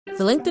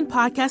The LinkedIn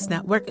Podcast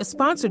Network is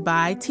sponsored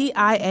by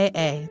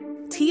TIAA.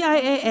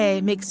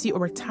 TIAA makes you a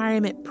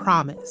retirement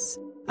promise,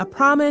 a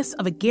promise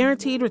of a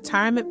guaranteed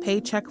retirement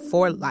paycheck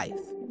for life.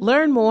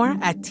 Learn more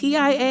at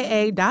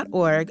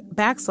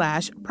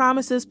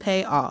TIAA.org/promises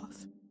pay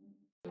off.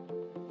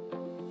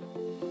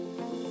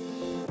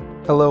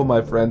 Hello,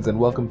 my friends, and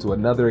welcome to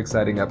another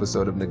exciting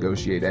episode of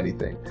Negotiate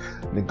Anything.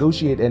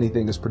 Negotiate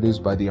Anything is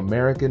produced by the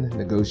American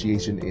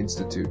Negotiation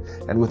Institute,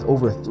 and with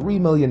over 3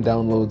 million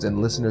downloads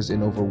and listeners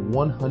in over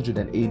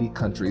 180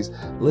 countries,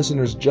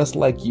 listeners just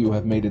like you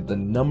have made it the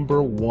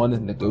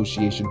 #1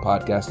 negotiation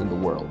podcast in the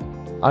world.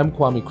 I'm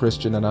Kwame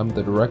Christian, and I'm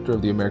the director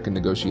of the American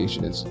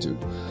Negotiation Institute.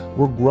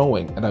 We're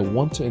growing, and I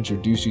want to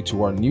introduce you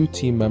to our new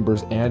team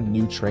members and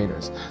new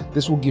trainers.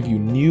 This will give you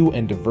new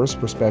and diverse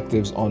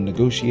perspectives on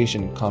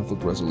negotiation and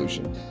conflict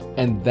resolution.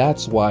 And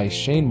that's why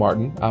Shane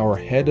Martin, our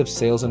head of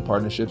sales and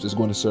partnerships, is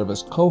going to serve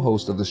as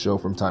co-host of the show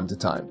from time to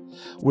time.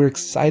 We're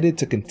excited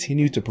to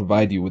continue to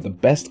provide you with the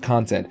best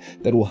content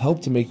that will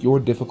help to make your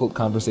difficult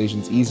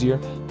conversations easier,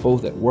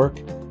 both at work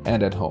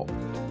and at home.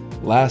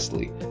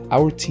 Lastly,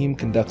 our team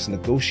conducts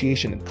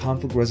negotiation and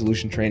conflict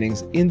resolution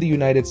trainings in the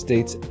United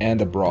States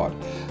and abroad.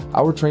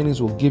 Our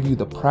trainings will give you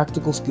the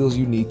practical skills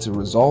you need to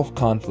resolve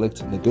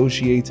conflict,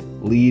 negotiate,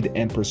 lead,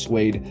 and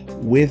persuade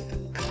with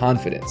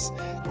confidence.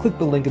 Click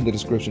the link in the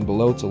description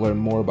below to learn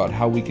more about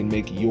how we can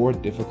make your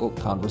difficult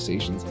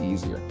conversations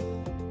easier.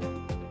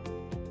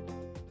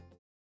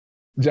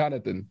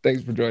 Jonathan,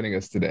 thanks for joining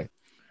us today.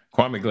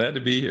 Kwame, glad to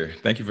be here.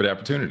 Thank you for the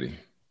opportunity.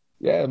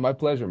 Yeah, my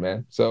pleasure,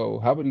 man.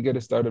 So how about you get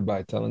us started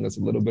by telling us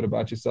a little bit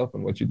about yourself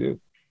and what you do?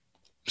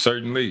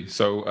 Certainly.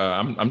 So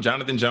I'm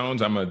Jonathan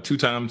Jones. I'm a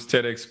 2-time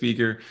TEDx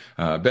speaker,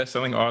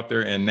 best-selling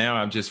author, and now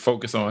I'm just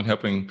focused on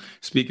helping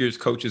speakers,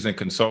 coaches, and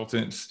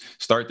consultants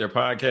start their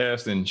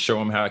podcast and show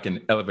them how I can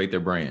elevate their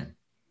brand.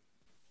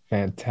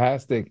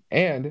 Fantastic.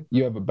 And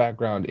you have a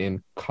background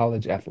in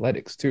college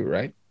athletics too,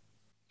 right?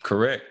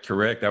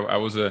 Correct. I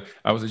was a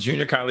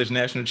junior college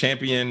national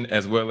champion,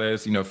 as well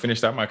as,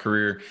 finished out my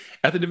career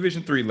at the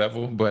Division III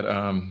level. But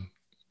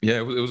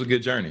it was a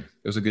good journey.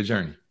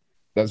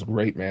 That's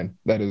great, man.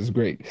 That is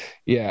great.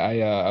 Yeah,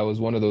 I was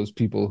one of those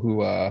people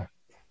who I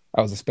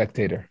was a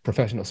spectator,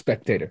 professional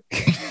spectator.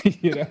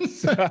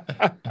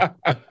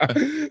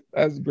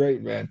 That's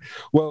great, man.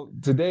 Well,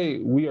 today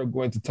we are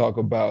going to talk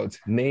about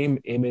name,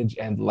 image,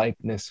 and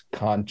likeness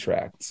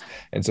contracts.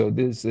 And so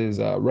this is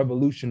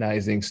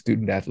revolutionizing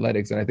student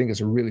athletics. And I think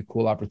it's a really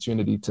cool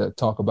opportunity to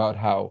talk about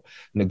how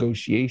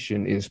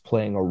negotiation is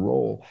playing a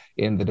role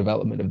in the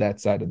development of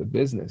that side of the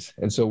business.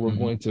 And so we're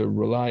going to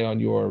rely on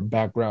your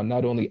background,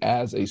 not only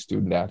as a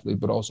student athlete,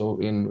 but also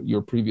in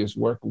your previous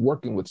work,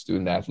 working with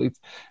student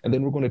athletes. And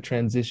then we're going to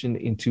transition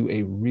into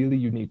a really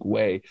unique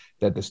way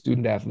that the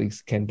student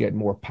athletes can get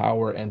more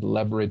power and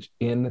leverage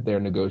in their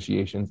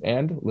negotiations.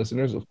 And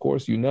listeners, of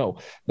course, you know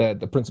that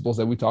the principles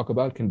that we talk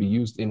about can be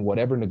used in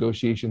whatever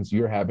negotiations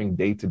you're having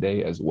day to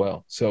day as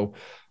well. So,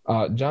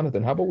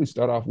 Jonathan, how about we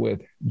start off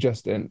with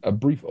just a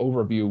brief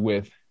overview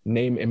with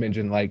name, image,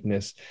 and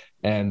likeness,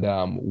 and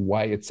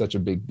why it's such a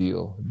big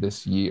deal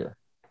this year?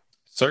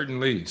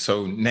 Certainly.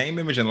 So name,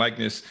 image, and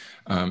likeness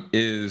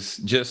is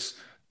just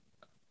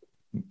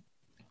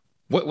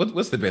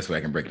what's the best way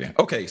I can break it down?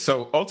 Okay,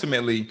 so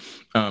ultimately,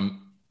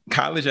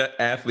 college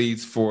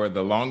athletes for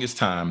the longest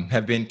time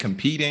have been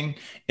competing,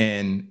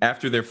 and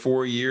after their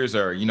 4 years,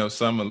 or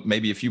some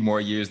maybe a few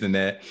more years than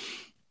that,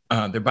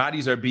 their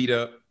bodies are beat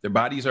up, their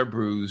bodies are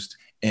bruised,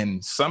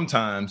 and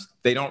sometimes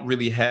they don't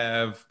really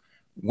have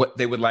what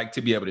they would like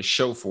to be able to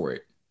show for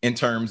it in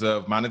terms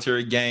of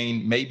monetary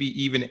gain,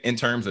 maybe even in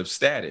terms of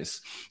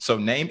status. So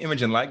name,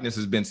 image, and likeness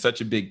has been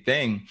such a big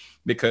thing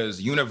because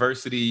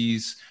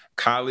universities,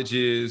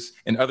 colleges,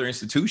 and other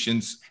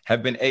institutions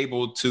have been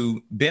able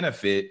to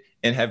benefit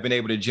and have been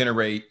able to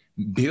generate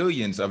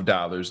billions of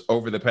dollars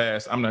over the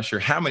past, I'm not sure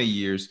how many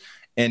years.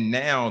 And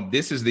now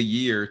this is the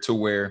year to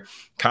where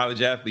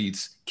college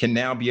athletes can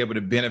now be able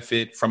to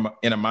benefit from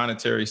in a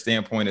monetary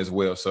standpoint as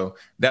well. So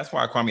that's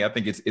why, Kwame, I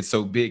think it's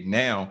so big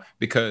now,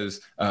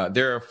 because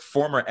there are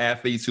former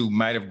athletes who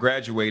might have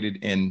graduated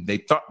and they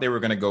thought they were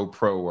going to go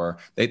pro, or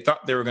they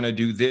thought they were going to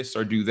do this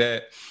or do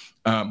that,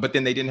 but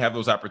then they didn't have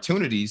those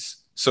opportunities.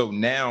 So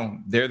now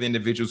they're the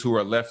individuals who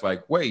are left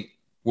like, wait,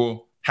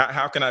 well,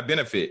 how can I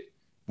benefit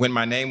when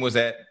my name was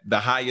at the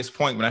highest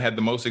point, when I had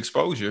the most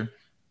exposure?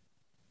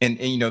 And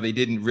they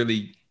didn't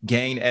really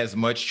gain as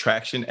much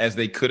traction as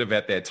they could have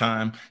at that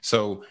time.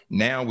 So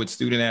now with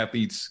student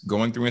athletes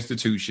going through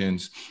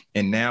institutions,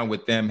 and now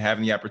with them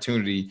having the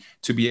opportunity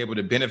to be able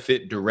to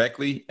benefit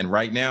directly, and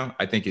right now,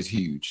 I think is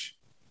huge.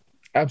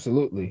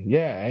 Absolutely.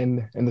 Yeah.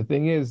 And the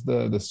thing is,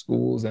 the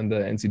schools and the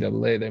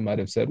NCAA, they might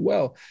have said,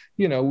 well,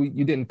 you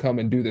didn't come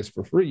and do this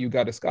for free. You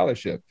got a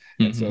scholarship.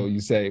 And so you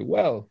say,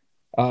 well,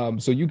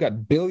 so you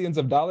got billions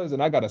of dollars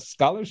and I got a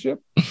scholarship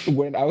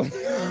when I was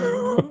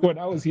when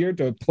I was here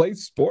to play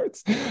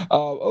sports.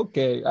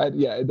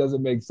 It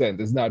doesn't make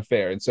sense. It's not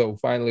fair. And so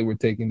finally, we're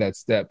taking that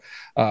step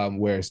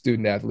where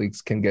student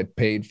athletes can get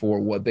paid for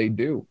what they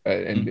do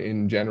and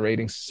in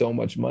generating so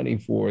much money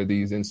for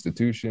these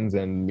institutions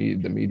and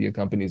the media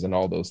companies and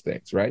all those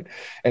things, right?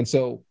 And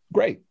so,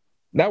 great.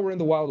 Now we're in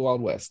the wild,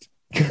 wild west.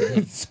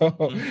 So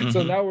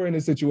now we're in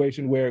a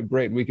situation where,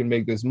 great, we can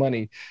make this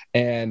money,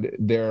 and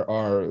there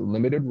are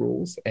limited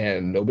rules,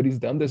 and nobody's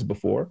done this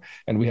before.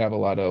 And we have a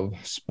lot of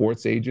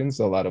sports agents,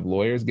 a lot of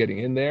lawyers getting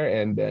in there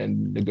and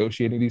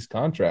negotiating these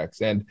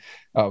contracts. And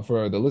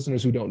for the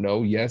listeners who don't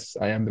know, yes,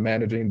 I am the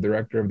managing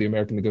director of the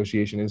American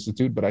Negotiation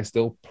Institute, but I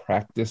still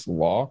practice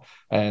law.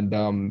 And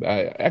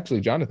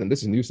actually, Jonathan,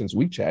 this is new since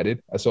we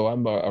chatted. So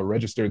I'm a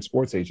registered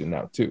sports agent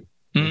now, too.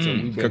 So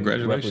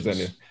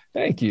Congratulations.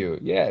 Thank you.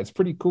 Yeah, it's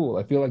pretty cool.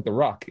 I feel like The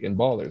Rock in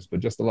Ballers,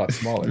 but just a lot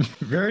smaller.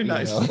 Very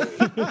nice.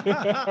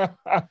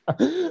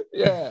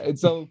 Yeah, and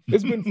so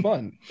it's been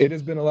fun. It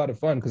has been a lot of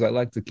fun because I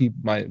like to keep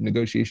my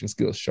negotiation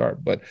skills sharp.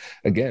 But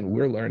again,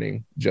 we're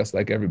learning just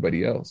like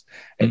everybody else.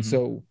 And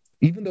so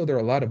even though there are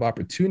a lot of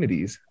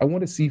opportunities, I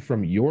want to see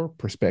from your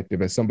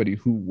perspective as somebody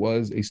who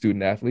was a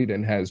student athlete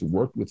and has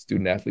worked with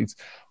student athletes,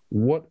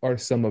 what are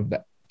some of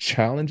the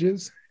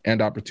challenges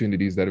and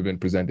opportunities that have been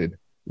presented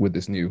with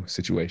this new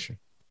situation?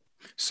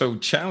 So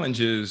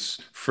challenges,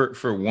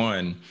 for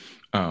one,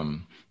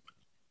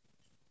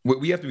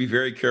 we have to be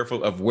very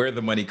careful of where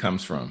the money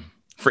comes from.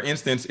 For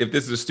instance, if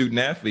this is a student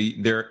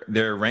athlete,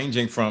 they're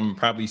ranging from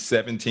probably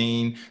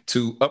 17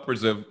 to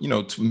upwards of,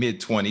 to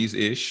mid 20s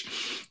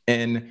ish.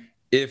 And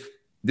if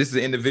this is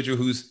an individual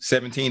who's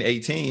 17,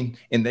 18,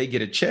 and they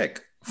get a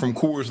check from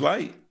Coors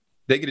Light,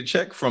 they get a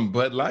check from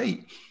Bud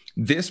Light,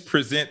 this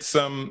presents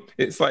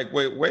it's like,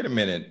 wait a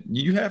minute,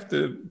 you have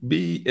to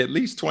be at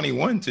least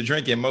 21 to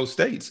drink in most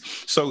states.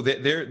 So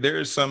that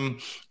there's some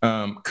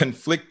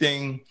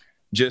conflicting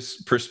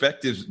just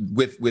perspectives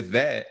with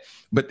that.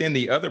 But then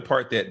the other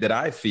part that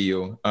I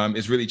feel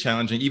is really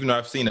challenging, even though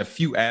I've seen a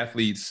few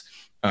athletes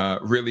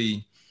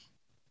really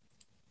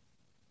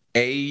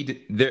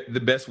aid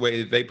the best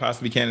way that they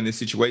possibly can in this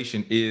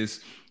situation, is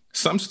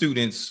some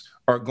students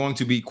are going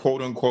to be,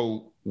 quote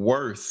unquote,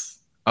 worth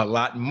a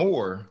lot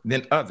more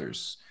than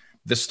others.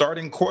 The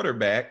starting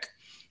quarterback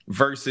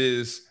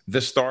versus the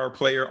star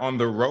player on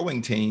the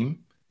rowing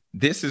team,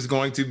 there's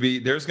going to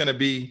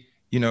be,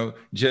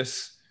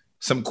 just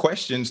some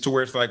questions to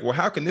where it's like, well,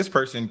 how can this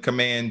person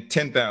command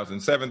 $10,000,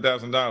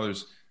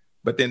 $7,000,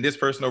 but then this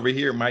person over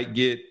here might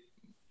get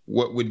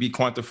what would be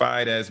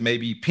quantified as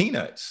maybe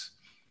peanuts,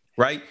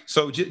 right?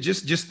 So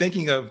just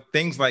thinking of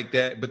things like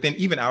that. But then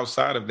even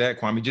outside of that,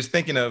 Kwame, just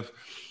thinking of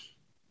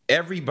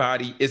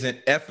everybody isn't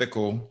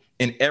ethical,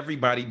 and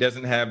everybody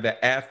doesn't have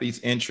the athlete's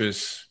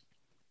interests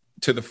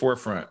to the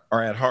forefront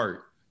or at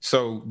heart.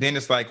 So then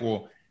it's like,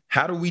 well,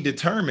 how do we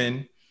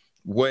determine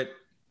what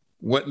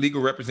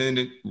legal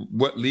representation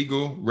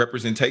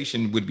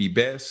would be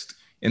best?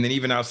 And then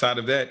even outside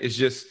of that, it's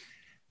just,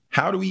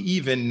 how do we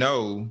even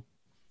know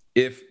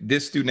if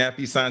this student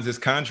athlete signs this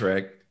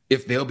contract,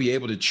 if they'll be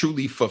able to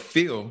truly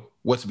fulfill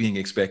what's being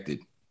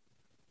expected?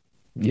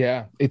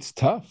 Yeah, it's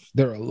tough.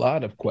 There are a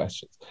lot of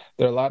questions.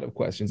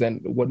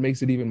 And what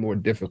makes it even more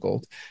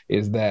difficult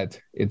is that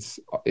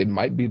it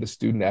might be the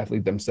student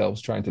athlete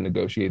themselves trying to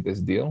negotiate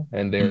this deal.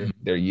 And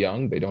they're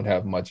young. They don't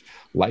have much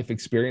life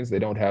experience. They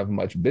don't have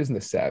much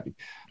business savvy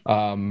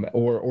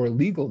or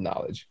legal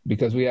knowledge,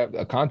 because we have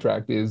a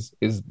contract is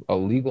a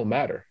legal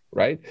matter.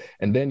 Right.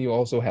 And then you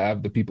also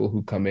have the people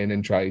who come in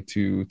and try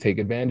to take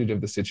advantage of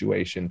the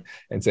situation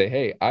and say,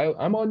 hey,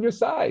 I'm on your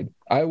side.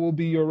 I will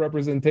be your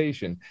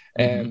representation.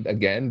 And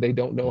again, they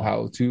don't know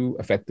how to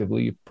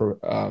effectively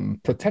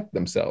protect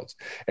themselves.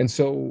 And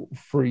so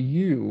for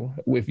you,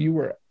 if you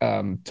were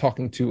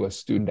talking to a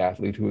student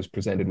athlete who was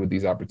presented with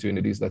these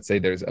opportunities, let's say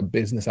there's a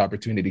business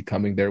opportunity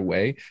coming their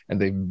way and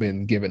they've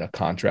been given a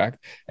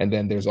contract. And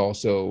then there's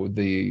also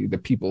the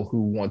people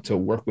who want to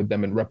work with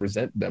them and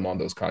represent them on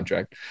those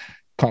contracts.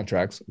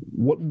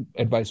 What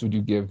advice would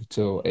you give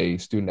to a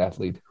student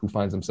athlete who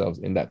finds themselves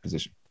in that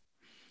position?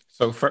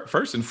 So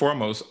first and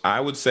foremost, I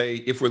would say,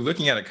 if we're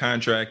looking at a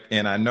contract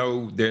and I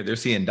know they're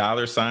seeing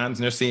dollar signs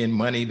and they're seeing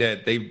money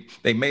that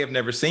they may have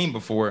never seen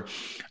before,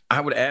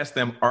 I would ask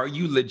them, are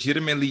you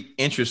legitimately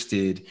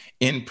interested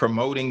in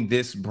promoting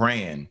this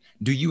brand?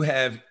 Do you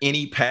have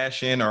any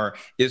passion, or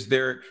is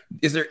there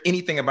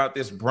anything about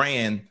this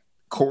brand,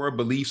 core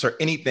beliefs, or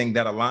anything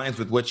that aligns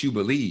with what you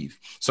believe?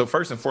 So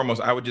first and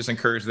foremost, I would just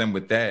encourage them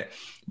with that.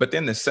 But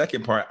then the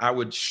second part, I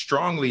would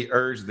strongly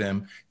urge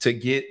them to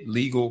get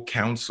legal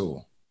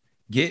counsel,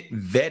 get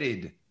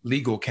vetted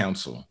legal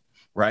counsel,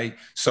 right?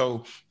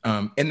 So,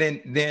 and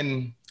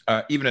then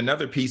even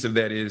another piece of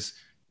that is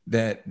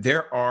that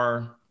there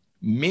are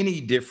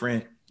many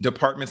different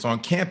departments on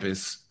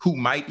campus who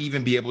might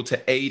even be able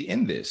to aid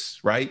in this,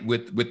 right?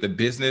 With the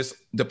business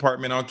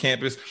department on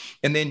campus,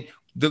 and then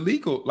the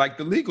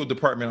legal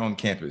department on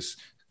campus.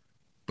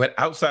 But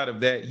outside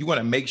of that, you want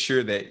to make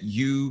sure that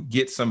you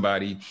get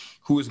somebody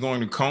who is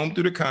going to comb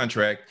through the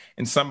contract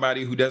and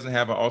somebody who doesn't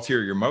have an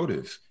ulterior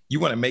motive. you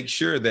want to make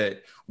sure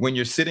that when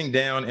you're sitting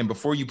down and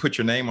before you put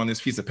your name on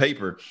this piece of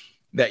paper,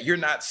 that you're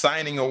not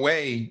signing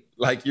away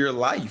like your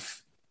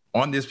life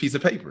on this piece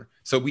of paper.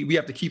 So we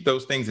have to keep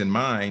those things in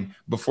mind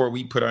before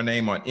we put our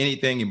name on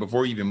anything and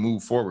before we even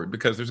move forward,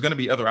 because there's going to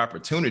be other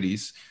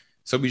opportunities.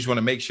 So we just want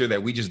to make sure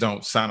that we just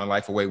don't sign our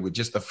life away with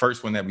just the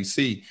first one that we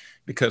see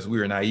because we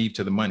were naive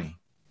to the money.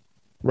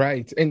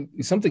 Right. And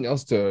something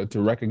else to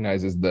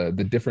recognize is the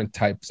different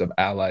types of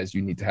allies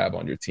you need to have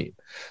on your team.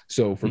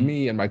 So for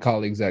me and my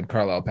colleagues at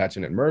Carlisle,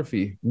 Patchen and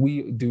Murphy,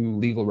 we do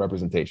legal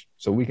representation.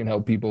 So we can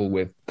help people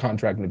with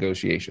contract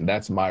negotiation.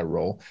 That's my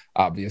role,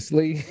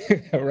 obviously.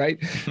 Right.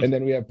 And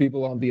then we have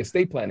people on the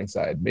estate planning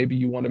side. Maybe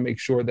you want to make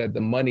sure that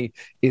the money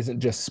isn't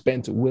just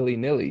spent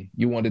willy-nilly.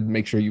 You want to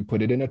make sure you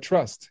put it in a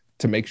trust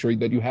to make sure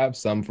that you have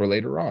some for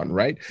later on,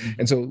 right?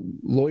 And so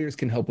lawyers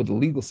can help with the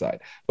legal side.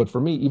 But for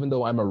me, even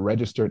though I'm a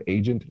registered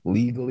agent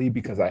legally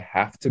because I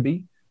have to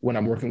be when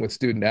I'm working with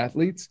student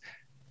athletes,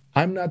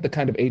 I'm not the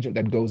kind of agent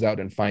that goes out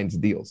and finds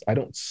deals. I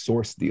don't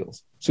source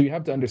deals. So you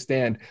have to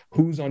understand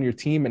who's on your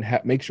team and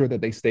make sure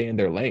that they stay in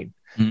their lane.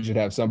 You should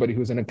have somebody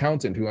who's an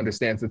accountant who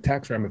understands the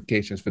tax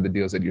ramifications for the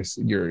deals that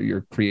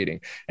you're creating.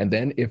 And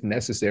then if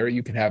necessary,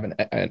 you can have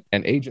an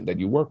agent that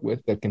you work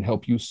with that can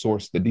help you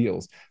source the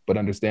deals. But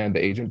understand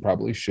the agent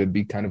probably should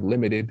be kind of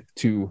limited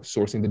to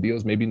sourcing the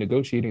deals, maybe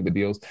negotiating the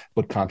deals,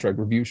 but contract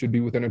review should be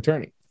with an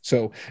attorney.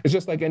 So it's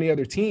just like any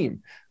other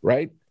team,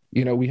 right?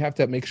 You know, we have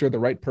to make sure the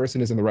right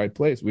person is in the right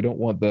place. We don't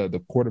want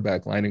the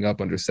quarterback lining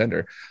up under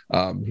center.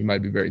 He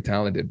might be very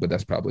talented, but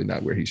that's probably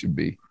not where he should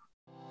be.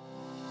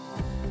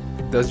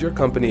 Does your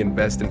company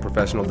invest in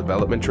professional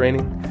development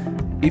training?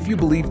 If you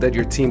believe that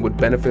your team would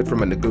benefit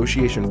from a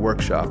negotiation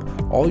workshop,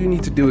 all you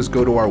need to do is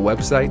go to our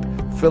website,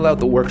 fill out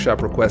the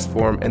workshop request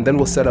form, and then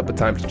we'll set up a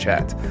time to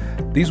chat.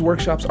 These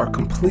workshops are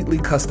completely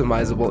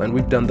customizable, and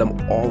we've done them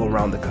all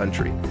around the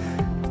country.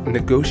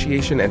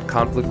 Negotiation and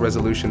conflict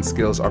resolution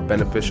skills are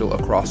beneficial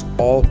across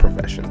all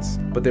professions,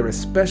 but they're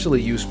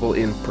especially useful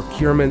in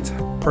procurement,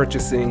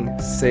 purchasing,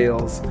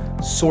 sales,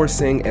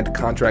 sourcing, and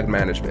contract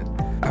management.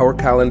 Our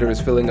calendar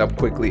is filling up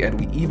quickly, and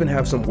we even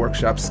have some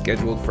workshops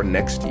scheduled for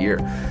next year.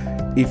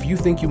 If you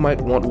think you might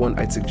want one,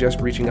 I'd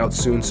suggest reaching out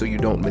soon so you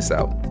don't miss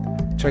out.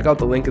 Check out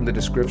the link in the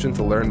description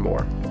to learn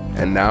more.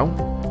 And now,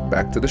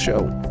 back to the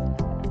show.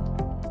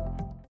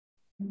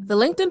 The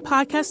LinkedIn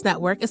Podcast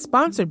Network is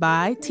sponsored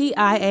by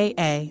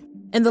TIAA.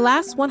 In the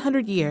last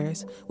 100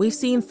 years, we've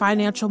seen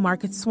financial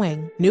markets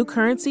swing, new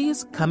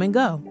currencies come and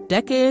go,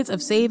 decades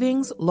of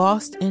savings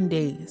lost in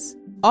days,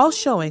 all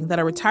showing that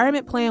a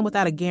retirement plan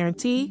without a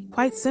guarantee,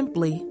 quite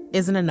simply,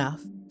 isn't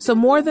enough. So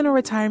more than a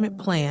retirement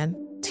plan,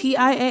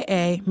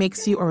 TIAA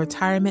makes you a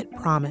retirement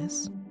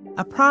promise.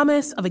 A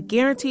promise of a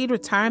guaranteed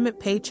retirement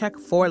paycheck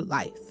for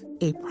life.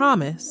 A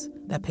promise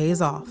that pays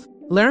off.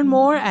 Learn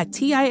more at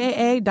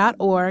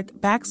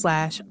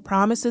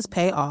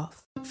TIAA.org/promisespayoff.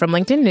 From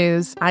LinkedIn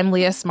News, I'm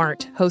Leah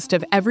Smart, host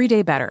of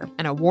Everyday Better,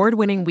 an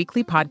award-winning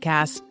weekly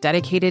podcast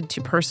dedicated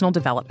to personal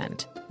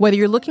development. Whether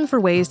you're looking for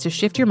ways to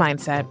shift your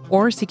mindset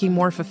or seeking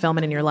more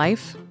fulfillment in your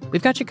life,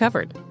 we've got you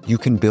covered. You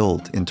can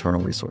build internal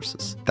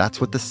resources.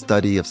 That's what the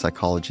study of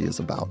psychology is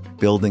about,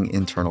 building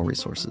internal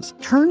resources.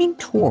 Turning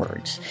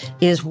towards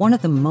is one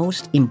of the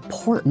most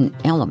important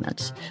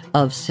elements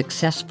of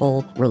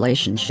successful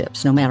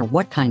relationships, no matter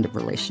what kind of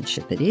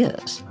relationship it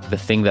is. The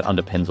thing that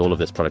underpins all of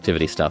this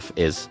productivity stuff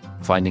is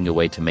finding a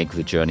way to make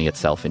the journey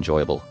itself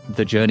enjoyable.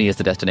 The journey is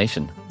the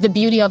destination. The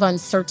beauty of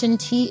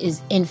uncertainty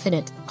is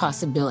infinite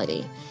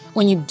possibility.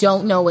 When you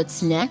don't know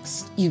what's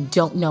next, you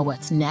don't know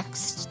what's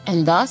next.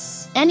 And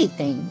thus,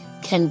 anything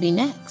can be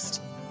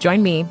next.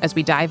 Join me as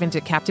we dive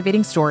into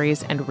captivating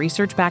stories and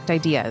research-backed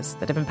ideas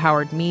that have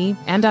empowered me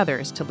and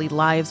others to lead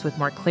lives with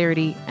more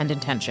clarity and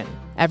intention.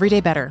 Everyday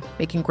Better,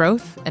 making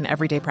growth an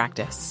everyday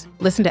practice.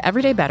 Listen to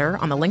Everyday Better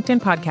on the LinkedIn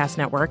Podcast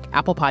Network,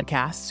 Apple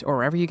Podcasts, or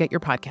wherever you get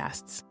your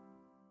podcasts.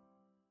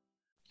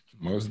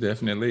 Most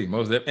definitely.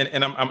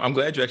 And I'm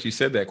glad you actually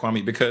said that,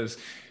 Kwame, because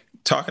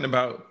talking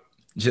about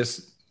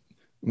just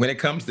when it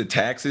comes to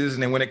taxes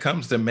and then when it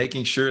comes to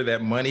making sure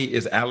that money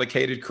is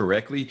allocated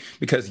correctly,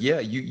 because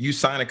you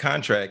sign a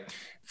contract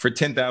for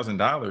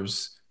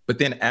 $10,000, but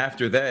then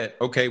after that,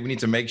 okay, we need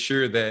to make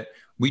sure that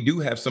we do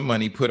have some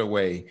money put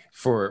away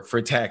for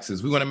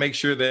taxes. We want to make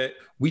sure that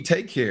we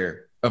take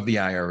care of the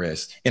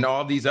IRS and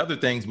all these other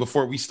things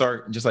before we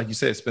start, just like you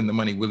said, spend the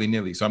money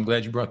willy-nilly. So I'm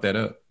glad you brought that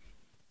up.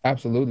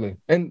 Absolutely.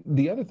 And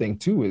the other thing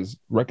too is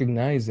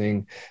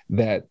recognizing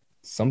that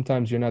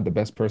sometimes you're not the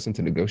best person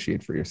to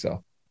negotiate for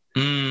yourself.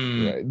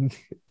 Right?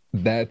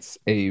 That's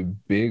a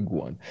big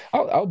one.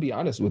 I'll be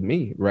honest with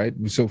me, right?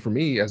 So for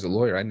me as a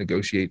lawyer, I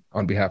negotiate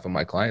on behalf of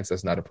my clients.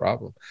 That's not a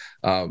problem.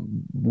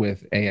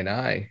 With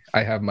A&I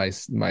have my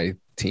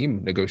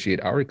team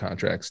negotiate our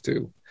contracts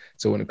too.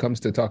 So when it comes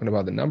to talking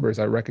about the numbers,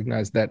 I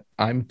recognize that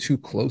I'm too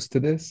close to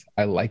this.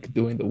 I like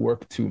doing the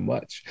work too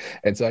much.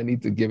 And so I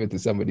need to give it to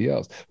somebody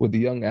else. With the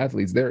young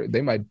athletes,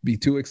 they might be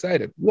too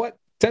excited. What?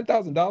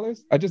 $10,000?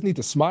 I just need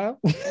to smile.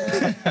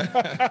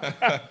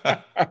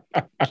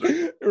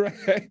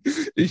 Right?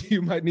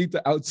 You might need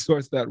to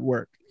outsource that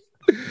work.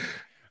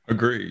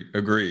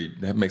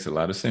 Agreed. That makes a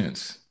lot of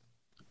sense.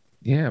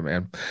 Yeah,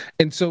 man.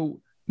 And so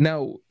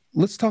now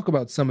let's talk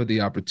about some of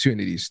the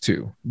opportunities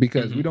too,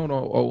 because we don't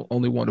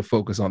only want to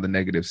focus on the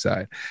negative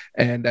side.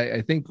 And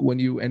I think when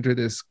you enter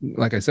this,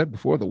 like I said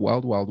before, the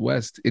wild, wild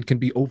west, it can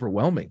be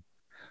overwhelming.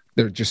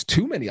 There are just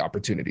too many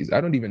opportunities.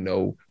 I don't even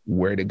know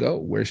where to go.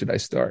 Where should I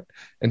start?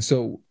 And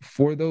so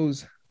for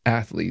those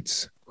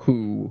athletes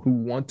who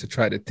want to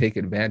try to take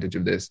advantage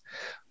of this,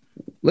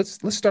 let's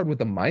start with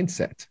the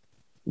mindset.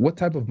 What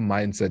type of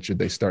mindset should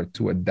they start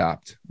to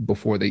adopt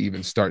before they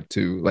even start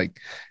to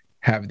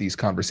have these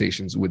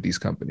conversations with these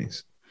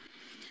companies?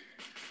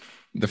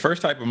 The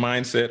first type of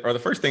mindset, or the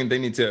first thing they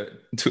need to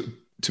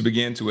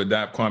begin to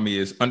adopt, Kwame,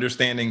 is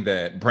understanding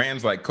that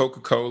brands like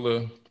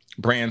Coca-Cola,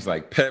 brands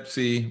like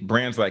Pepsi,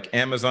 brands like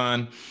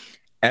Amazon,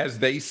 as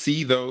they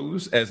see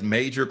those as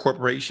major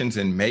corporations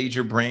and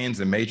major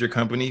brands and major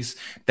companies,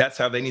 that's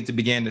how they need to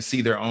begin to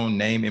see their own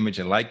name, image,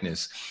 and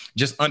likeness.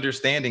 Just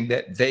understanding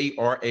that they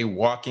are a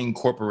walking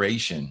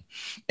corporation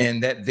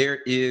and that there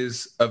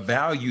is a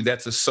value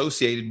that's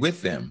associated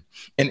with them.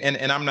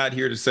 And I'm not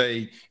here to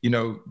say,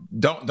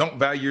 don't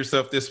value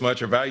yourself this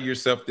much or value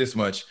yourself this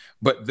much.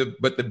 But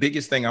the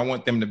biggest thing I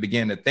want them to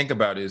begin to think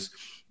about is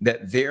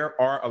that there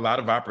are a lot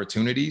of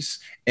opportunities,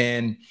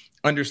 and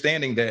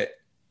understanding that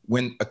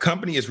when a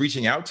company is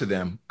reaching out to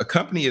them, a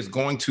company is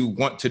going to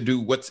want to do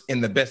what's in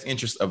the best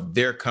interest of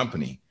their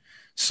company.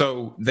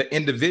 So the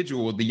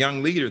individual, the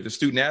young leader, the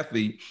student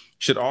athlete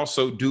should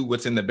also do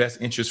what's in the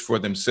best interest for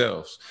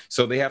themselves.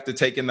 So they have to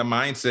take in the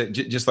mindset,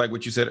 just like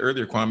what you said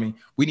earlier, Kwame,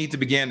 we need to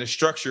begin to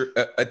structure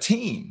a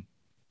team,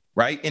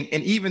 right? And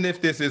even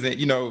if this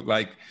isn't,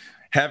 like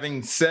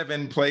having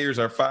 7 players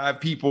or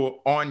 5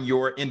 people on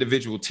your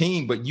individual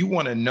team, but you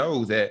want to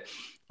know that,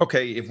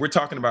 okay, if we're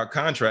talking about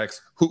contracts,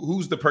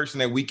 who's the person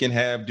that we can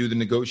have do the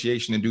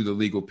negotiation and do the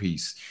legal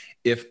piece?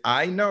 If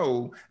I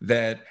know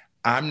that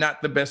I'm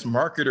not the best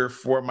marketer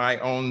for my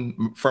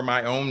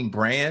own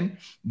brand,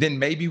 then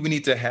maybe we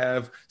need to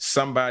have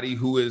somebody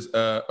who is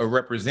a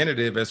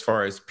representative as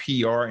far as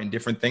PR and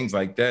different things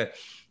like that,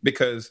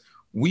 because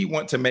we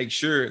want to make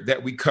sure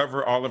that we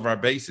cover all of our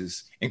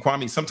bases. And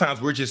Kwame,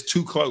 sometimes we're just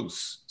too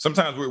close.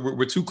 Sometimes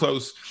we're too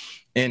close,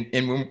 and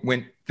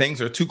when things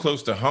are too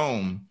close to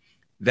home,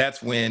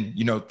 that's when,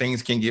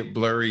 things can get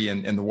blurry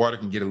and the water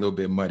can get a little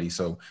bit muddy.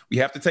 So we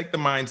have to take the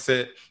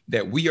mindset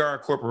that we are a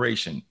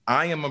corporation.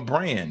 I am a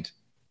brand,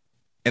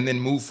 and then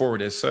move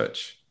forward as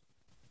such.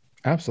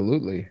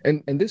 Absolutely.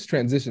 And this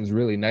transitions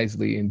really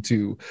nicely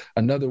into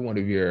another one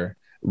of your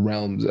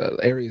realms,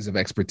 areas of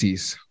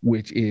expertise,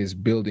 which is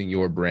building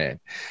your brand.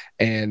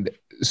 And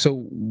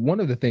so one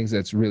of the things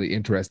that's really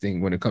interesting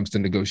when it comes to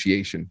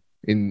negotiation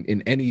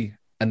in any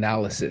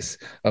analysis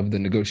of the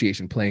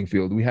negotiation playing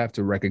field, we have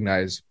to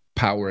recognize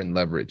power and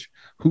leverage.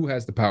 Who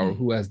has the power?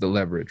 Who has the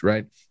leverage,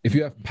 right? If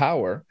you have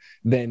power,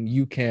 then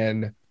you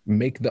can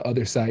make the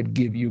other side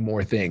give you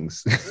more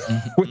things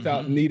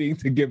without needing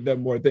to give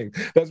them more things.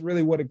 That's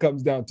really what it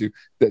comes down to.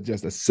 That's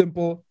just a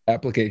simple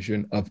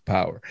application of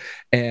power.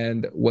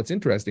 And what's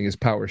interesting is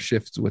power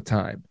shifts with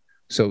time.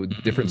 So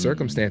different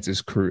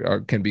circumstances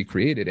can be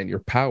created, and your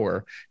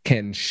power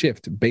can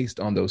shift based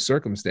on those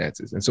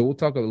circumstances. And so we'll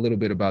talk a little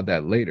bit about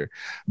that later.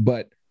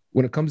 But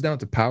when it comes down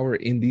to power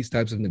in these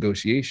types of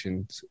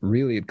negotiations,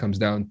 really it comes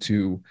down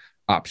to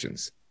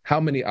options. How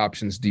many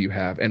options do you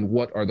have, and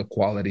what are the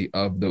quality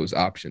of those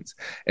options?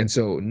 And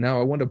so now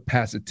I want to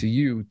pass it to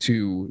you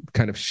to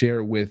kind of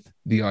share with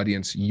the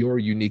audience your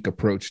unique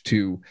approach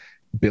to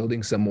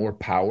building some more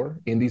power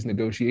in these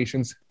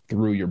negotiations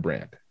through your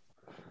brand.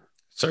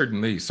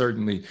 Certainly.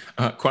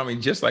 Kwame,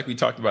 just like we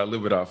talked about a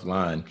little bit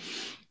offline,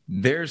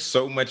 there's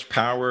so much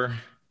power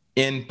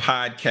in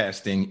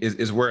podcasting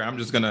is where I'm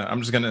just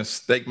gonna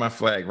stake my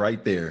flag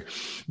right there,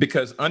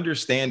 because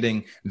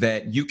understanding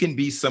that you can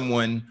be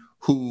someone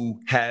who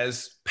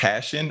has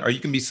passion, or you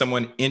can be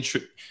someone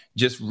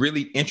just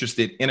really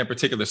interested in a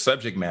particular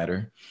subject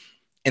matter,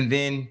 and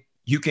then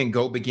you can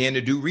go begin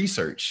to do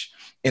research.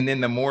 And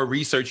then the more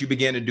research you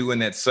begin to do in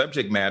that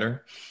subject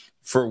matter,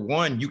 for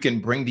one, you can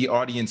bring the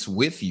audience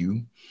with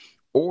you,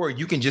 or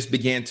you can just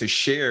begin to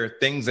share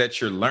things that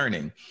you're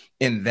learning.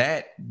 And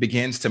that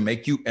begins to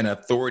make you an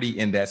authority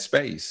in that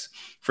space.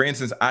 For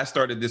instance, I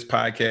started this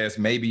podcast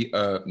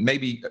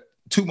maybe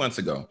 2 months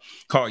ago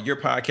called Your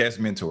Podcast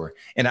Mentor.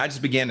 And I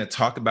just began to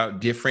talk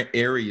about different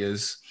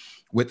areas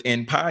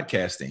within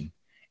podcasting.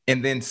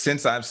 And then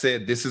since I've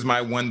said, this is my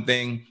one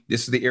thing,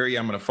 this is the area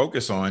I'm going to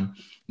focus on,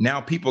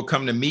 now people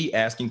come to me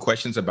asking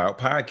questions about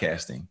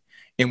podcasting.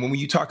 And when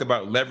you talk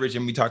about leverage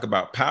and we talk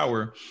about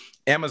power,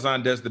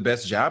 Amazon does the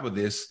best job of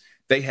this.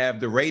 They have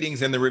the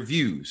ratings and the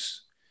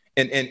reviews.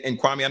 And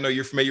Kwame, I know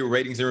you're familiar with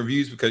ratings and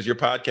reviews because your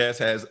podcast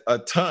has a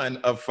ton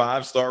of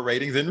 5-star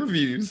ratings and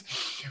reviews.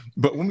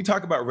 But when we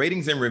talk about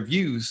ratings and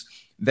reviews,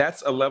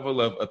 that's a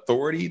level of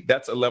authority.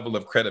 That's a level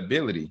of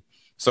credibility.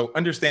 So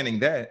understanding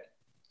that,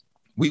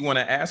 we want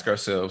to ask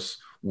ourselves,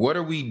 what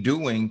are we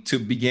doing to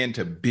begin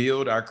to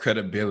build our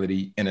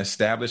credibility and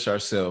establish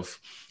ourselves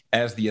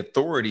as the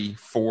authority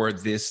for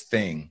this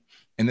thing?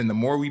 And then the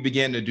more we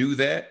begin to do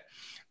that,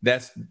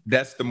 that's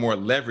the more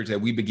leverage that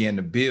we begin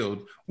to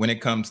build when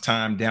it comes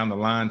time down the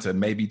line to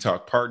maybe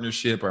talk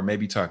partnership or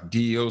maybe talk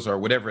deals or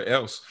whatever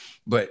else.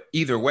 But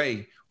either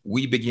way,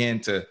 we begin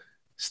to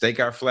stake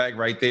our flag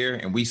right there,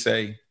 and we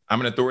say,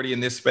 I'm an authority in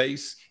this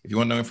space. If you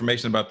want to know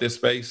information about this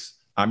space,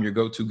 I'm your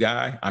go-to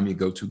guy. I'm your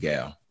go-to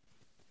gal.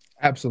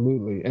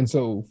 Absolutely. And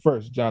so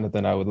first,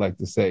 Jonathan, I would like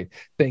to say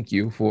thank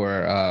you for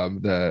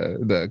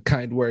the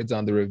kind words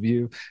on the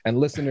review. And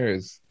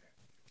listeners,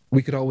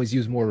 we could always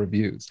use more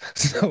reviews.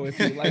 So if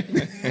you like,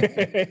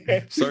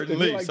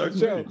 certainly, the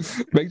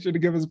show, make sure to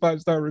give us a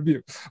 5-star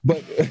review.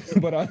 But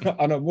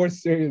on a more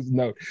serious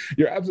note,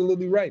 you're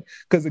absolutely right.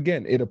 Because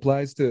again, it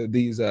applies to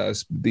these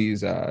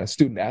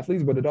student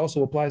athletes, but it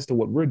also applies to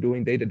what we're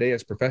doing day to day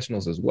as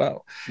professionals as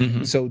well.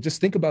 Mm-hmm. So just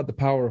think about the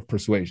power of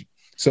persuasion.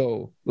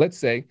 So let's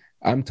say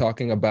I'm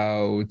talking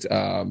about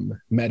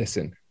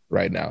medicine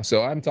right now.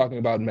 So I'm talking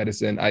about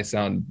medicine. I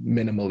sound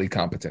minimally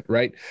competent,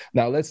 right?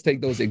 Now let's take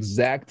those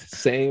exact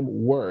same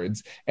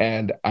words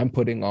and I'm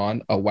putting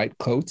on a white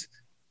coat,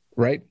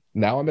 right?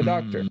 Now I'm a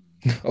doctor.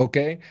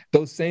 Okay.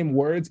 Those same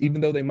words,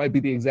 even though they might be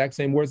the exact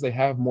same words, they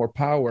have more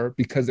power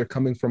because they're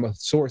coming from a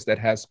source that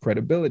has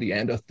credibility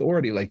and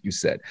authority, like you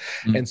said.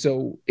 Mm-hmm. And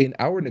so in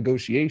our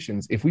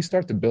negotiations, if we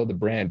start to build a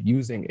brand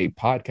using a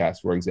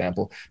podcast, for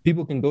example,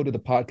 people can go to the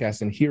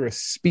podcast and hear us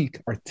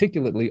speak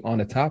articulately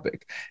on a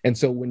topic. And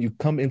so when you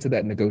come into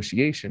that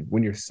negotiation,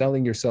 when you're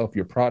selling yourself,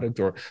 your product,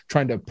 or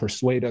trying to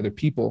persuade other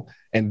people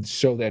and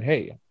show that,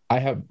 hey,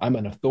 I'm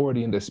an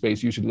authority in this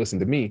space, you should listen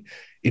to me.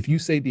 If you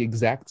say the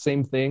exact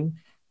same thing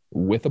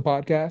with a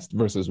podcast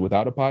versus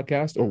without a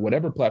podcast or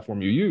whatever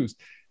platform you use,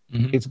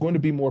 it's going to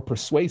be more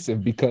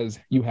persuasive because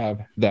you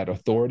have that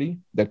authority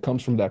that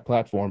comes from that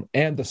platform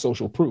and the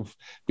social proof,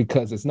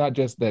 because it's not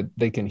just that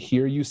they can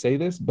hear you say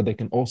this, but they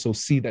can also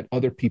see that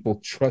other people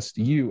trust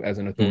you as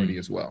an authority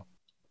as well.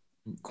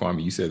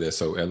 Kwame, you said that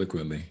so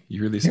eloquently.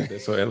 You really said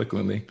that so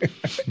eloquently.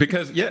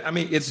 Because, yeah, I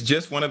mean, it's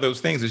just one of those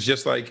things. It's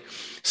just like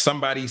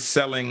somebody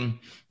selling,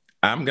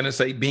 I'm going to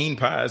say, bean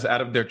pies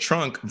out of their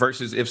trunk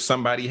versus if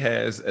somebody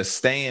has a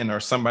stand or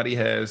somebody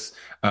has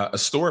a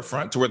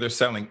storefront to where they're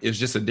selling. It's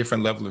just a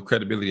different level of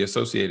credibility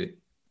associated.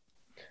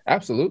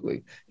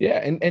 Absolutely. Yeah.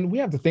 And we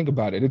have to think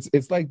about it.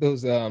 It's like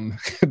those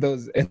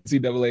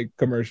NCAA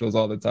commercials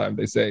all the time.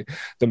 They say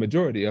the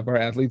majority of our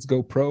athletes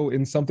go pro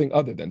in something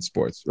other than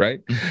sports,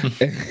 right?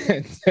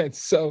 and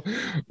so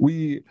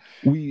we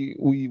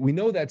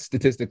know that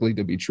statistically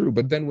to be true.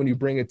 But then when you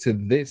bring it to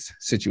this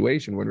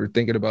situation, when we're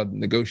thinking about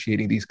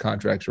negotiating these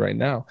contracts right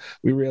now,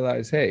 we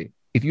realize, hey,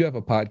 if you have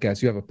a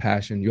podcast, you have a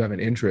passion, you have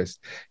an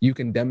interest, you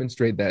can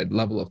demonstrate that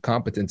level of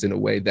competence in a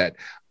way that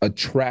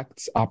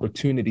attracts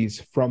opportunities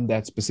from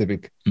that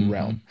specific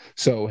realm.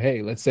 So,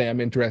 hey, let's say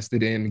I'm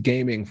interested in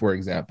gaming, for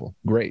example.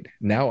 Great.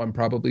 Now I'm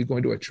probably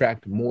going to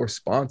attract more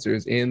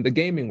sponsors in the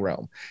gaming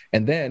realm.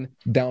 And then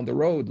down the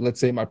road, let's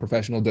say my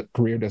professional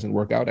career doesn't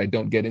work out. I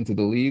don't get into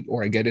the league,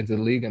 or I get into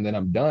the league and then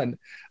I'm done.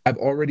 I've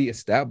already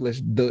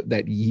established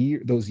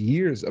those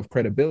years of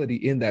credibility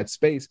in that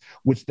space,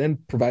 which then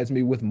provides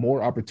me with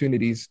more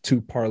opportunities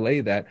to parlay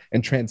that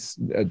and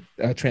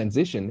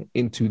transition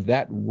into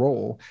that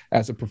role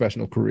as a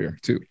professional career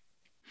too.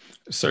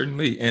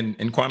 Certainly. And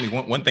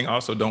Kwame, one thing I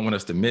also don't want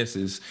us to miss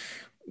is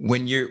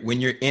when you're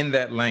in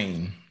that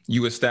lane,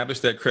 you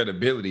establish that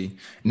credibility.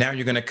 Now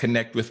you're going to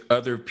connect with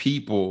other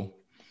people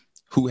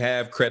who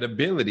have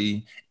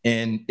credibility,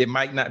 and it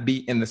might not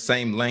be in the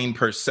same lane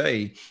per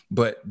se,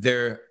 but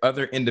there are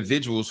other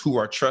individuals who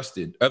are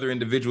trusted, other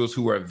individuals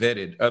who are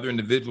vetted, other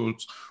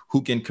individuals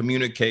who can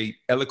communicate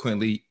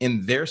eloquently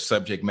in their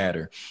subject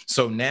matter.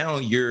 So now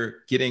you're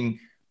getting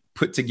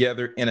put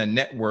together in a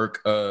network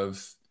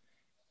of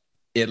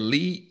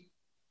elite,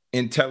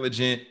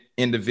 intelligent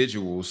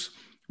individuals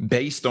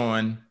based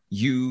on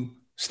you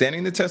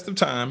standing the test of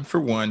time, for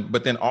one,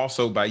 but then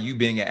also by you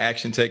being an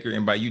action taker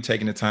and by you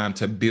taking the time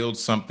to build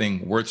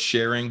something worth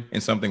sharing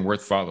and something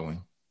worth following.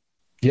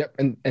 Yep.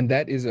 And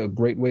that is a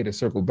great way to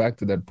circle back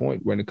to that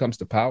point. When it comes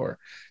to power,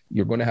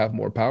 you're going to have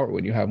more power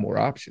when you have more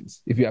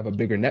options. If you have a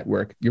bigger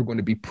network, you're going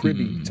to be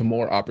privy to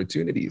more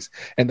opportunities.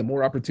 And the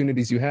more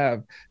opportunities you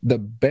have, the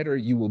better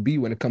you will be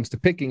when it comes to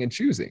picking and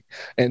choosing.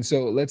 And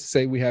so let's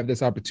say we have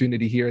this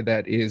opportunity here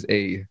that is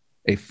a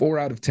 4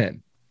 out of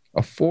 10.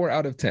 A 4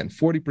 out of 10,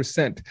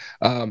 40%.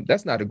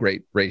 That's not a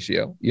great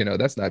ratio.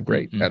 That's not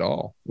great at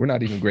all. We're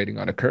not even grading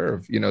on a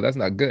curve. That's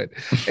not good.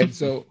 And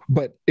so,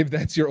 but if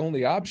that's your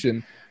only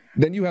option,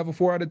 then you have a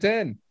 4 out of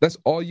 10. That's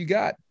all you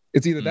got.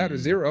 It's either that or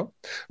 0.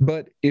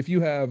 But if you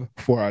have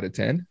 4 out of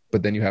 10,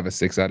 but then you have a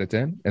 6 out of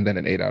 10, and then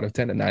an 8 out of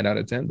 10, a 9 out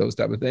of 10, those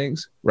type of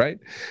things, right?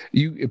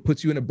 It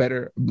puts you in a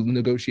better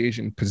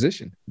negotiation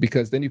position,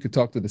 because then you could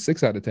talk to the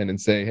 6 out of 10 and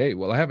say, hey,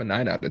 well, I have a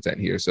 9 out of 10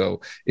 here.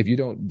 So if you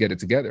don't get it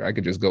together, I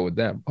could just go with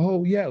them.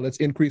 Oh yeah, let's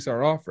increase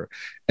our offer.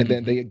 And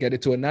then they get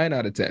it to a 9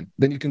 out of 10.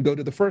 Then you can go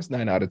to the first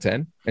 9 out of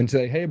 10 and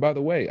say, hey, by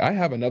the way, I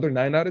have another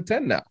 9 out of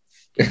 10 now.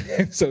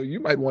 So you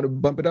might want to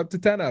bump it up to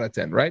 10 out of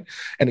 10, right?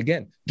 And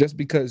again, just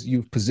because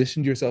you've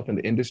positioned yourself in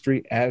the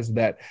industry as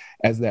that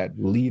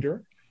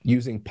leader,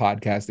 using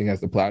podcasting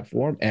as the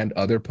platform and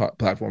other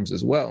platforms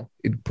as well,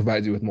 it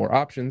provides you with more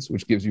options,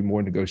 which gives you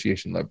more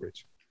negotiation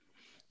leverage.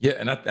 Yeah,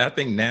 and I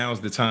think now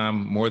is the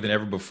time more than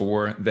ever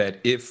before that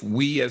if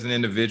we as an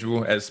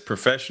individual, as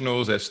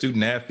professionals, as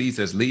student athletes,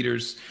 as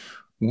leaders,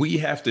 we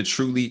have to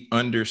truly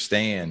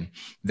understand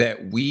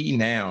that we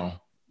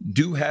now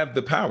do have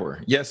the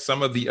power. Yes,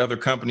 some of the other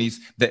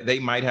companies that they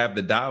might have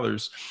the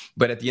dollars,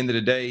 but at the end of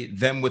the day,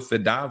 them with the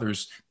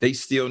dollars, they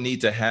still need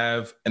to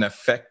have an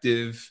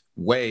effective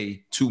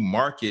way to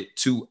market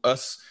to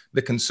us,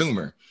 the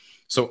consumer.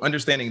 So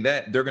understanding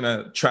that, they're going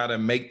to try to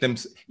make them,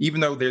 even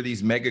though they're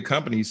these mega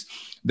companies,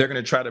 they're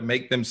going to try to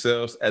make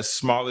themselves as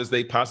small as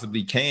they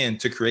possibly can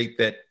to create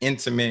that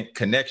intimate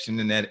connection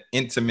and that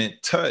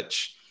intimate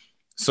touch.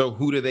 So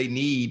who do they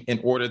need in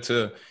order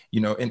to,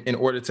 in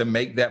order to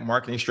make that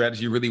marketing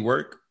strategy really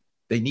work?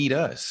 They need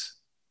us.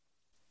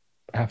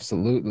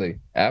 Absolutely.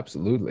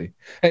 Absolutely.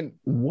 And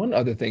one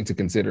other thing to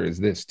consider is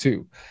this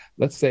too.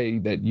 Let's say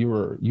that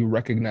you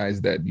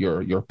recognize that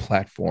your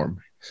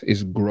platform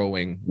is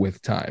growing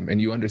with time, and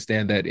you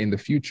understand that in the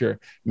future,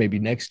 maybe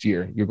next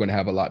year, you're going to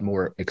have a lot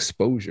more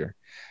exposure.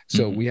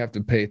 So we have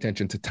to pay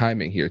attention to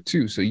timing here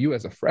too. So you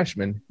as a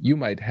freshman, you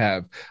might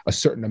have a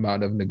certain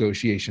amount of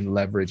negotiation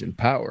leverage and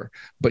power,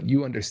 but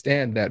you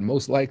understand that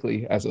most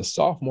likely as a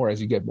sophomore,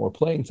 as you get more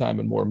playing time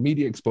and more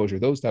media exposure,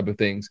 those type of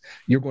things,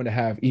 you're going to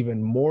have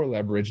even more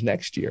leverage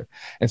next year.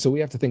 And so we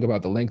have to think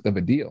about the length of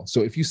a deal.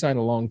 So if you sign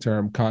a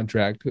long-term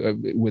contract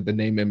with the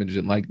name, image,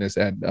 and likeness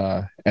at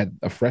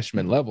a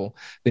freshman level,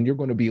 then you're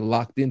going to be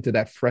locked into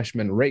that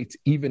freshman rate,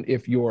 even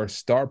if your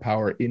star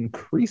power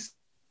increases.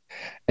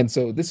 And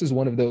so this is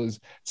one of those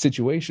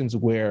situations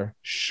where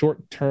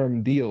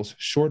shorter-term deals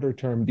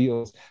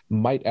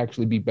might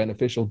actually be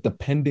beneficial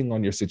depending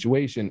on your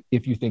situation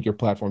if you think your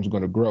platform is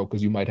going to grow,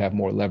 because you might have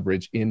more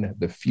leverage in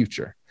the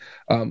future.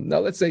 Now,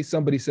 let's say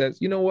somebody says,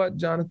 you know what,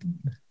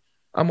 Jonathan,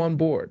 I'm on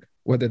board.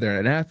 Whether they're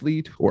an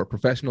athlete or a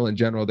professional in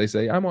general, they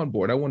say, I'm on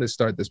board. I want to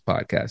start this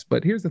podcast.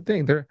 But here's the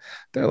thing. They're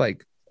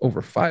like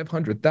over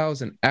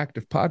 500,000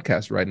 active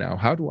podcasts right now.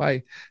 How do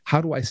I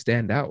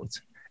stand out?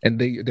 And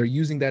they're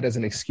using that as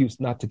an excuse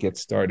not to get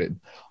started.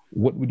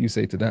 What would you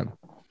say to them?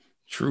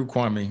 True,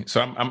 Kwame. So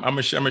I'm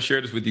gonna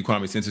share this with you,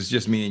 Kwame, since it's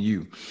just me and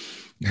you.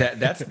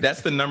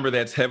 That's the number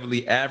that's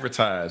heavily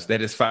advertised.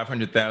 That is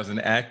 500,000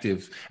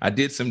 active. I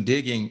did some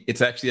digging.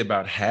 It's actually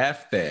about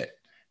half that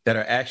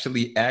are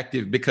actually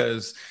active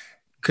because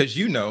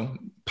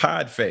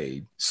pod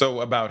fade.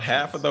 So about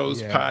half of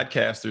those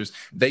podcasters,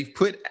 they've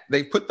put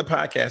the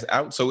podcast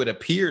out so it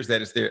appears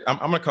that it's there. I'm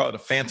going to call it a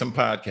phantom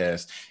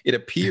podcast. It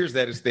appears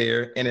that it's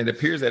there and it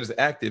appears that it's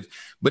active,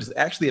 but it's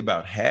actually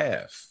about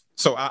half.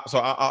 So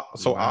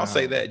I'll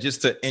say that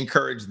just to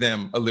encourage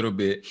them a little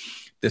bit.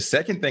 The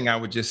second thing I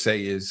would just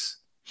say is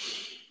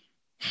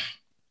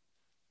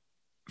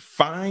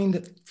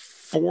find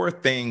 4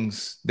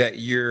 things that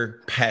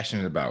you're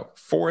passionate about,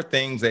 4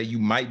 things that you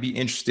might be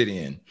interested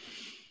in.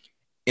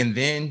 And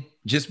then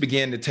just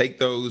begin to take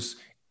those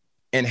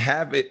and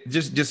have it,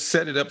 just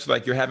set it up so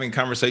like you're having a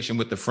conversation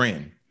with a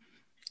friend.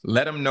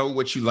 Let them know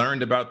what you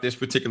learned about this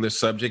particular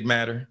subject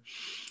matter.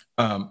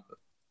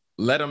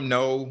 Let them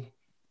know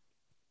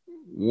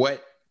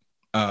what,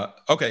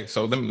 okay,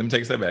 so let me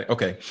take a step back.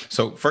 Okay,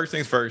 so first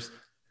things first,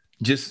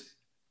 just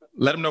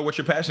let them know what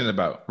you're passionate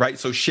about, right?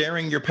 So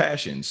sharing your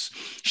passions,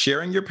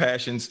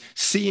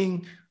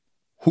 seeing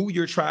who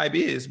your tribe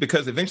is,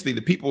 because eventually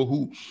the people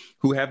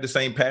who have the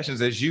same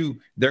passions as you,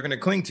 they're going to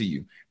cling to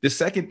you. The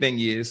second thing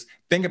is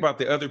think about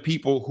the other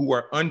people who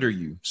are under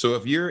you. So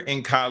if you're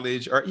in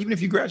college or even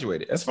if you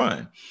graduated, that's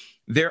fine.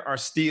 There are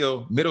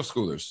still middle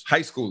schoolers,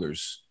 high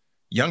schoolers,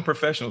 young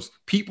professionals,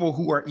 people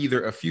who are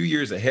either a few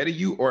years ahead of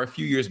you or a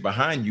few years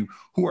behind you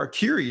who are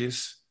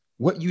curious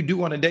what you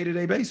do on a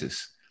day-to-day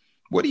basis.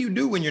 What do you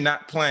do when you're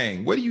not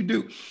playing? What do you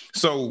do?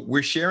 So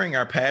we're sharing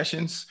our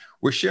passions.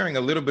 We're sharing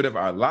a little bit of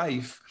our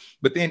life.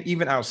 But then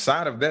even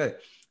outside of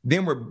that,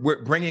 then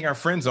we're bringing our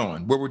friends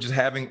on where we're just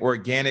having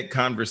organic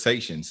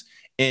conversations.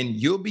 And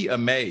you'll be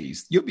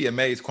amazed,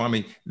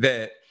 Kwame,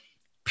 that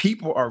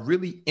people are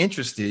really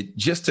interested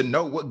just to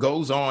know what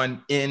goes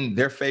on in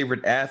their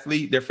favorite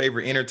athlete, their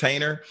favorite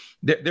entertainer,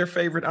 their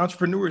favorite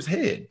entrepreneur's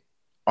head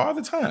all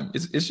the time.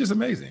 It's just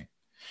amazing.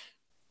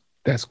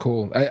 That's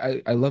cool.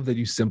 I love that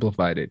you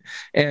simplified it.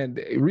 And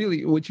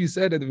really what you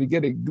said at the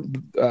beginning,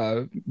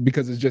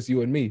 because it's just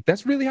you and me,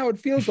 that's really how it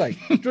feels like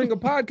during a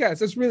podcast.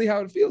 That's really how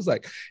it feels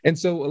like. And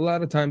so a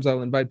lot of times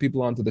I'll invite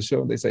people onto the show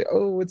and they say,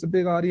 oh, it's a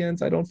big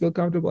audience. I don't feel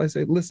comfortable. I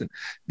say, listen,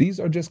 these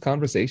are just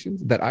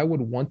conversations that I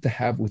would want to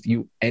have with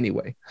you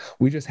anyway.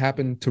 We just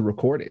happen to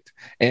record it.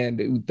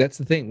 And that's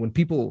the thing. When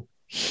people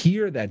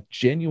hear that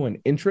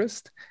genuine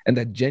interest and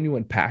that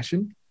genuine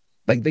passion,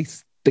 like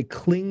they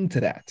cling to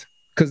that.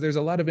 Because there's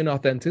a lot of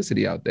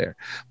inauthenticity out there.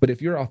 But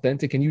if you're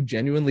authentic and you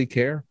genuinely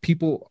care,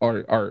 people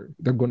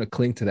they're going to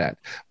cling to that.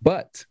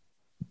 But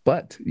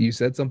you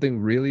said something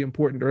really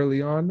important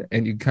early on,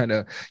 and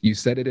you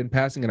said it in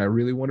passing, and I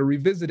really want to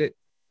revisit it.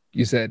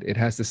 You said it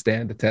has to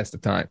stand the test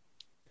of time.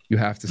 You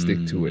have to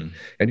stick to it.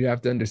 And you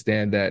have to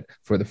understand that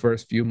for the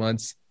first few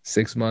months,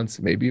 6 months,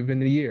 maybe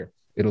even a year,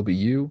 it'll be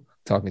you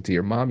talking to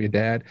your mom, your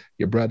dad,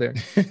 your brother,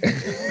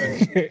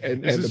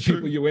 and the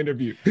people you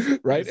interview,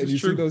 right? And you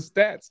see those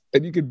stats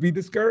and you could be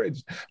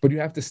discouraged, but you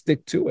have to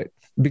stick to it.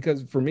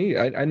 Because for me,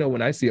 I know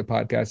when I see a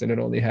podcast and it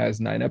only has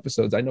 9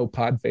 episodes, I know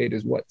Pod Fade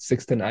is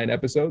 6 to 9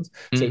 episodes.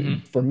 So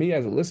for me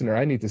as a listener,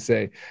 I need to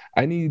say,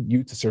 I need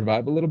you to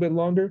survive a little bit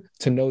longer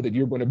to know that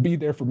you're going to be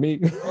there for me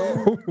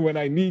when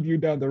I need you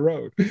down the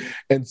road.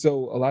 And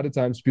so a lot of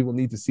times people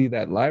need to see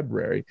that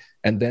library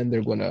and then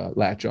they're going to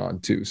latch on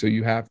too. So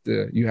you have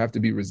to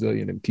be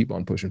resilient and keep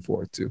on pushing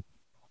forward too.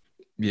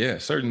 Yeah,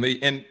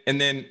 certainly. And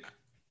then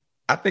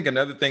I think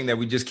another thing that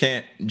we just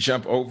can't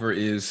jump over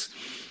is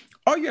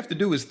all you have to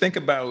do is think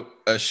about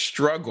a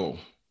struggle,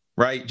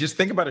 right? Just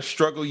think about a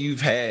struggle you've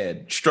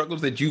had,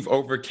 struggles that you've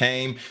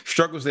overcame,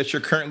 struggles that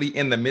you're currently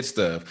in the midst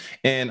of.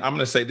 And I'm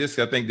going to say this,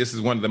 I think this is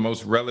one of the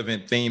most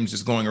relevant themes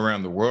just going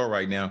around the world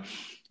right now,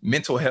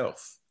 mental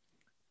health,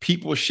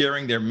 people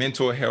sharing their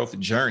mental health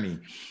journey.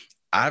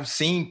 I've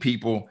seen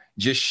people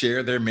just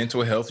share their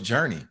mental health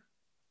journey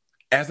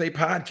as a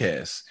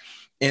podcast.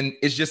 And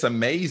it's just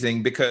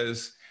amazing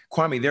because,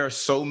 Kwame, there are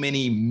so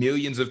many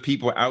millions of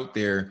people out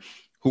there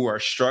who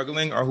are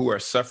struggling or who are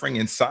suffering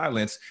in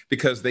silence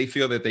because they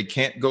feel that they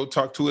can't go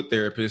talk to a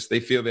therapist. They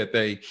feel that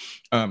they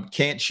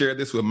can't share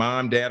this with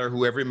mom, dad, or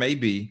whoever it may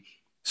be.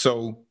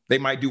 So they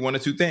might do one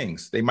of two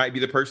things. They might be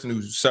the person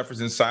who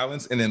suffers in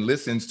silence and then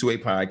listens to a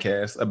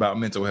podcast about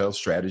mental health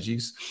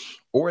strategies,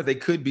 or they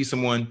could be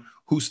someone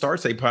who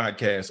starts a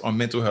podcast on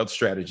mental health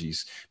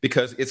strategies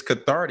because it's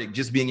cathartic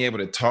just being able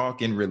to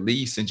talk and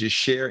release and just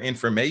share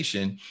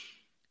information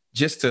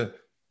just to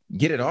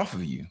get it off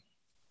of you.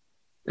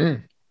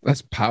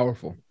 That's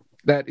powerful.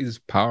 That is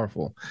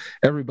powerful.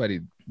 Everybody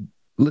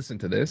listen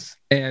to this.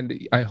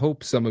 And I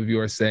hope some of you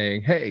are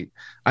saying, hey,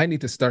 I need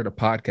to start a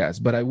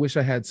podcast, but I wish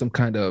I had some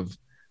kind of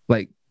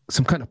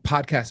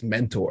podcast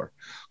mentor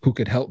who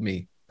could help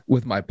me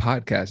with my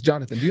podcast.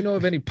 Jonathan, do you know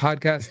of any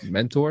podcast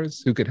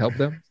mentors who could help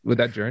them with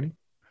that journey?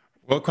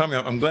 Well,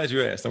 Kwame, I'm glad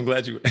you asked.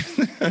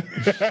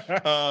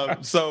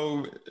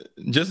 So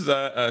just as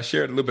I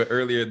shared a little bit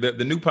earlier,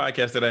 the new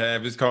podcast that I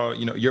have is called,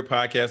 Your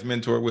Podcast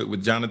Mentor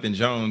with Jonathan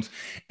Jones.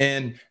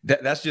 And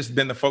that's just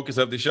been the focus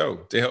of the show,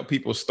 to help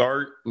people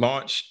start,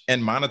 launch,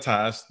 and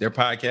monetize their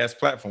podcast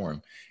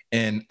platform.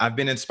 And I've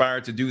been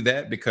inspired to do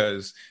that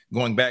because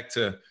going back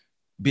to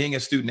being a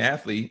student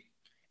athlete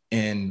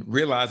and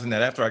realizing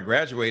that after I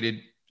graduated,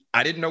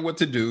 I didn't know what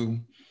to do,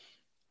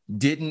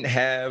 didn't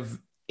have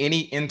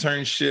any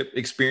internship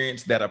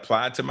experience that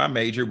applied to my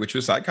major, which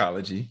was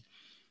psychology.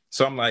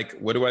 So I'm like,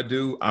 what do I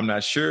do? I'm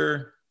not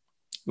sure.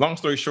 Long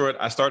story short,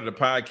 I started a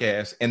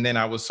podcast and then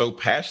I was so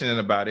passionate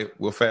about it.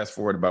 We'll fast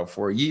forward about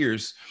 4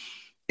 years.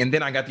 And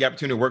then I got the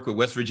opportunity to work with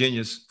West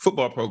Virginia's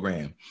football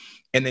program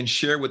and then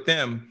share with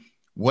them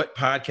what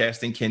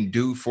podcasting can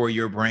do for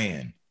your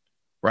brand,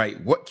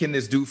 right? What can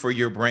this do for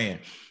your brand?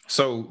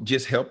 So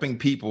just helping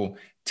people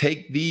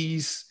take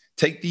these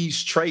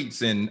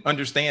traits and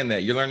understand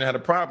that you're learning how to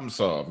problem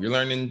solve. You're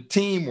learning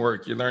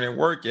teamwork. You're learning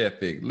work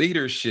ethic,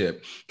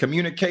 leadership,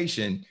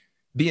 communication,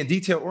 being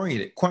detail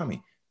oriented.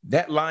 Kwame,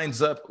 that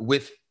lines up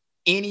with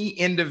any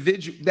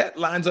individual. That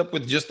lines up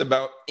with just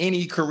about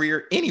any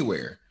career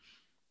anywhere.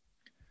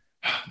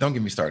 Don't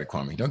get me started,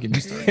 Kwame. Don't get me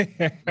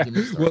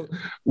started.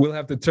 We'll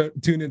have to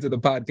tune into the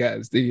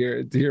podcast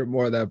to hear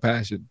more of that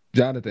passion.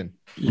 Jonathan,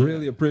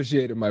 really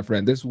appreciate it, my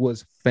friend. This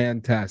was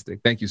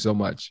fantastic. Thank you so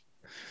much.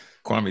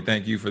 Kwame,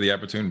 thank you for the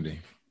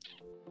opportunity.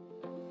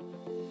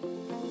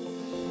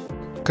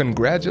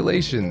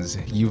 Congratulations,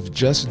 you've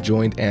just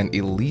joined an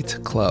elite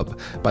club.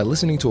 By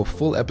listening to a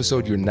full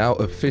episode, you're now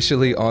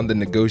officially on the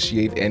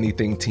Negotiate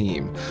Anything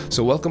team.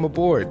 So welcome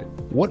aboard.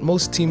 What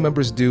most team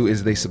members do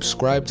is they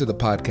subscribe to the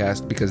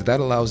podcast because that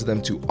allows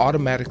them to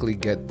automatically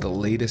get the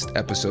latest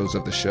episodes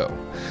of the show.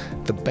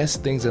 The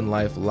best things in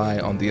life lie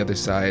on the other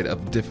side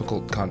of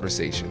difficult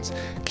conversations.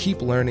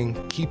 Keep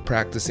learning, keep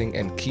practicing,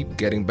 and keep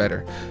getting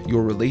better.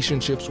 Your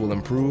relationships will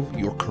improve,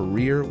 your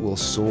career will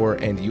soar,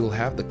 and you'll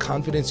have the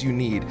confidence you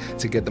need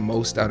to get the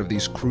most out of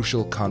these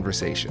crucial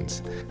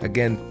conversations.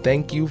 Again,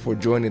 thank you for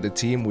joining the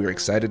team. We're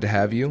excited to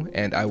have you,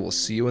 and I will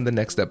see you in the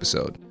next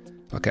episode.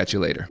 I'll catch you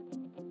later.